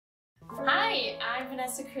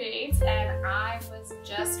Vanessa Creates, and I was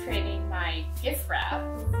just creating my gift wrap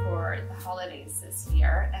for the holidays this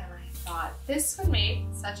year, and I thought this would make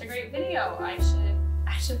such a great video. I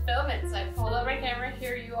should film it. So I pulled out my camera.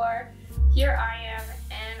 Here you are. Here I am,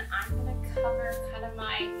 and I'm gonna cover kind of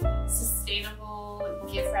my sustainable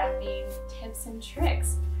gift wrapping tips and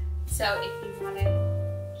tricks. So if you want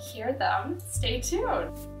to hear them, stay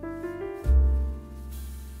tuned.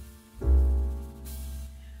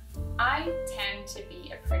 I tend to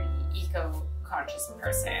be a pretty eco-conscious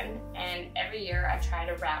person, and every year I try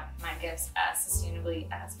to wrap my gifts as sustainably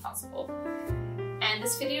as possible. And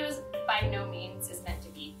this video is by no means is meant to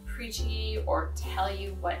be preachy or tell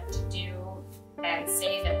you what to do and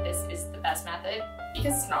say that this is the best method,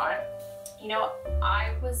 because it's not. You know,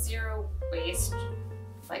 I was zero waste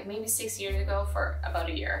like maybe 6 years ago for about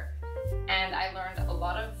a year, and I learned a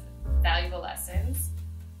lot of valuable lessons,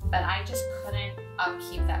 but I just couldn't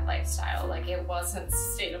upkeep that lifestyle. Like, it wasn't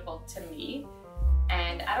sustainable to me,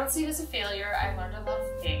 and I don't see it as a failure. I learned a lot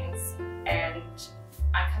of things, and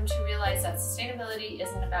I come to realize that sustainability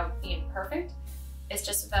isn't about being perfect. It's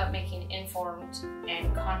just about making informed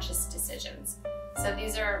and conscious decisions. So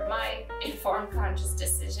these are my informed, conscious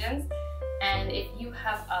decisions, and if you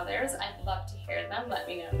have others, I'd love to hear them. Let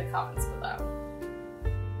me know in the comments below.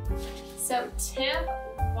 So tip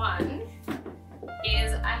 1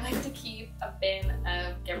 is I like to keep a bin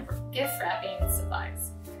of gift wrapping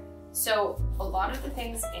supplies. So a lot of the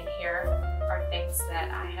things in here are things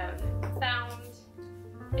that I have found,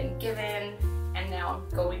 been given, and now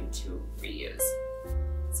I'm going to reuse.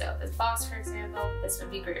 So this box, for example, this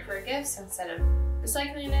would be great for a gift, so instead of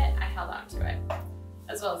recycling it, I held on to it.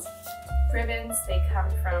 As well as ribbons, they come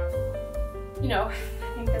from, you know,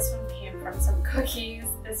 I think this one came from some cookies.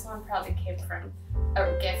 This one probably came from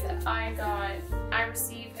a gift that I got. I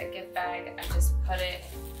received a gift bag. I just put it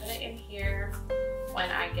in here. When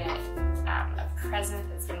I get a present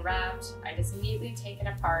that's been wrapped, I just neatly take it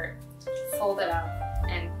apart, fold it up,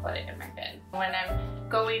 and put it in my bin. When I'm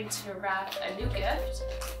going to wrap a new gift,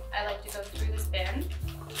 I like to go through this bin.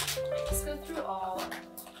 Just go through all,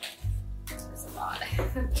 there's a lot.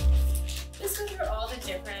 Just go through all the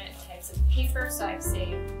different types of paper. So I've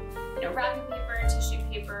saved, you know, wrapping paper, tissue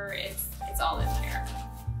paper, it's all in here.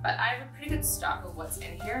 But I have a pretty good stock of what's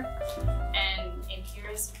in here. And in here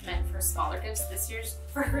is meant for smaller gifts. This year's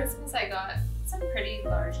for Christmas I got some pretty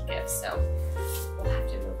large gifts, so we'll have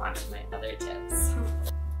to move on to my other tips.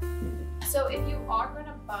 So if you are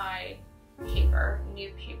gonna buy paper,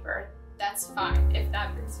 new paper, that's fine. If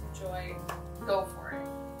that brings you joy, go for it.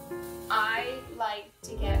 I like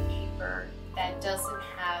to get paper that doesn't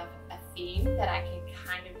have a theme, that I can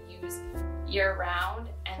kind of use year round,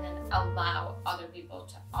 and then allow other people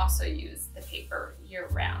to also use the paper year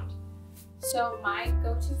round. So my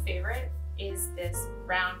go-to favorite is this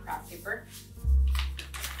brown craft paper.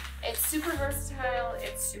 It's super versatile,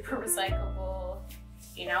 it's super recyclable.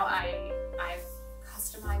 You know, I've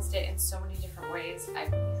customized it in so many different ways.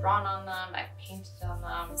 I've drawn on them, I've painted on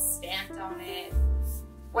them, stamped on it.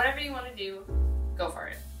 Whatever you want to do, go for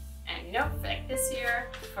it. And you know, like this year,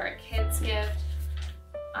 for a kid's gift,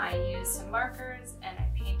 I used some markers and I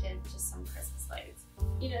painted just some Christmas lights.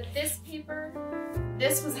 You know, this paper,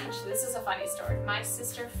 this is a funny story. My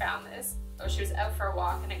sister found this. Oh, she was out for a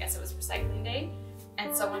walk, and I guess it was recycling day,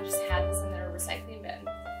 and someone just had this in their recycling bin.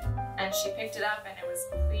 And she picked it up and it was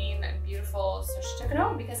clean and beautiful, so she took it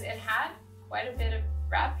home because it had quite a bit of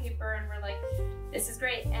wrap paper, and we're like, this is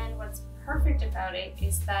great. And what's perfect about it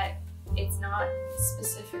is that it's not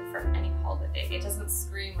specific for any holiday. It doesn't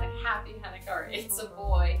scream like Happy Hanukkah or It's a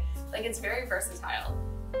Boy. Like, it's very versatile,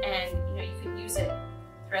 and you know, you can use it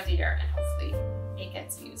throughout the year, and hopefully it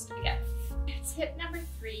gets used again. Tip number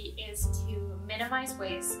 3 is to minimize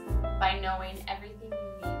waste by knowing everything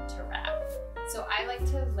you need to wrap. So I like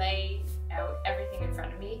to lay out everything in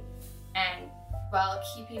front of me, and while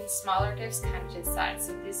keeping smaller gifts kind of to the side.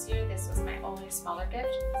 So this year, this was my only smaller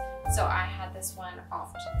gift, so I had this one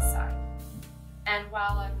off to the side. And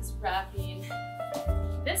while I was wrapping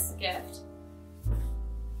this gift,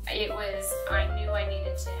 I knew I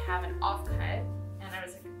needed to have an offcut, and I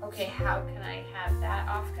was like, okay, how can I have that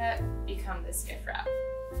offcut become this gift wrap?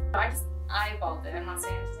 I just eyeballed it. I'm not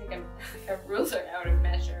saying to take a ruler out of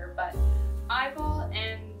measure, but eyeball,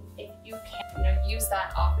 and if you can, you know, use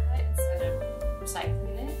that offcut instead of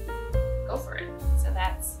recycling it, go for it. So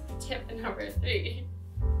that's tip number 3.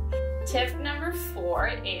 Tip number 4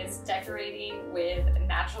 is decorating with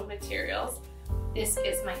natural materials. This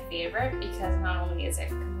is my favorite because not only is it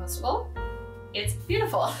compostable, it's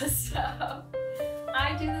beautiful. So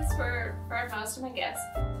I do this for most of my gifts.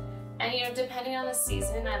 And you know, depending on the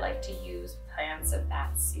season, I like to use plants of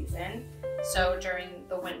that season. So during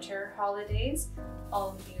the winter holidays,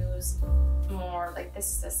 I'll use more like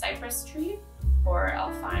this is a cypress tree, or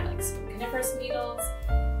I'll find like some coniferous needles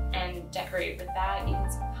and decorate with that. Even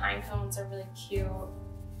some pine cones are really cute.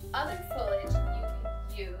 Other foliage you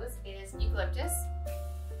can use is eucalyptus.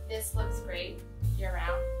 This looks great year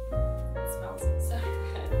round. It smells so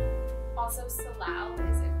good. Also, salal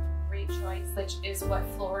is a great choice, which is what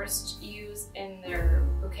florists use in their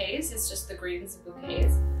bouquets. It's just the greens of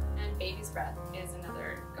bouquets. And baby's breath is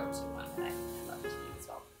another go-to one that I love to use as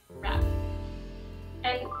well. Wrap.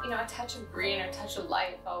 And you know, a touch of green or a touch of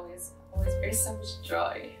light always brings so much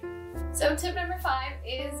joy. So tip number 5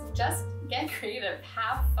 is just get creative,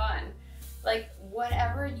 have fun. Like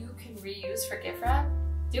whatever you can reuse for gift wrap,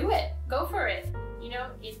 do it, go for it. You know,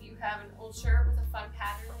 if you have an old shirt with a fun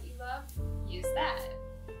pattern that you love, use that.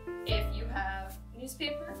 If you have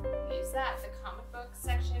newspaper, use that. The comic book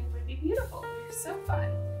section would be beautiful, it's so fun.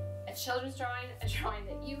 A children's drawing, a drawing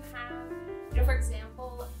that you have. You know, for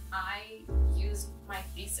example, I used my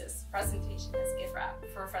thesis presentation as gift wrap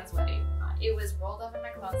for a friend's wedding. It was rolled up in my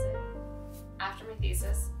closet after my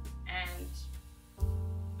thesis, and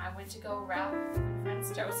I went to go wrap my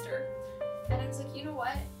friend's toaster. And I was like, you know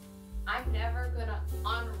what? I'm never gonna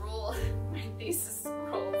unroll my thesis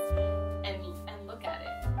rolls and look at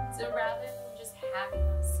it. So rather than just having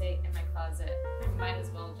them sit in my closet, I might as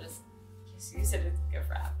well just use it as gift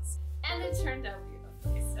wraps. And it turned out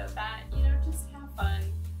beautifully. So that, you know, just have fun.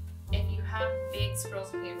 If you have big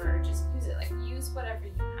scrolls of paper, just use it. Like, use whatever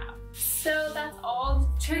you have. So that's all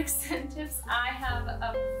the tricks and tips I have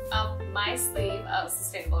up my sleeve of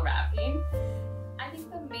sustainable wrapping. I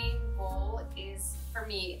think the main goal is, for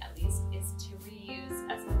me at least, is to reuse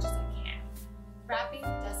as much as I can. Wrapping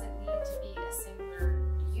doesn't need to be a singular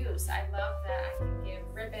use. I love that I can give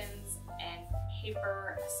ribbons and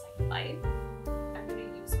paper a second life. I'm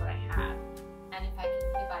going to use what I have. And if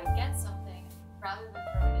I get something, rather than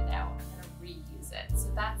throwing it out, I'm going to reuse it. So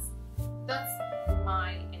that's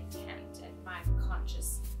my intent and my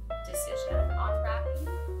conscious decision on wrapping.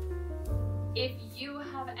 If you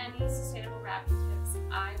have any sustainable wrapping tips,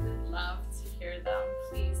 I would love to hear them.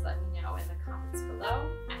 Please let me know in the comments below.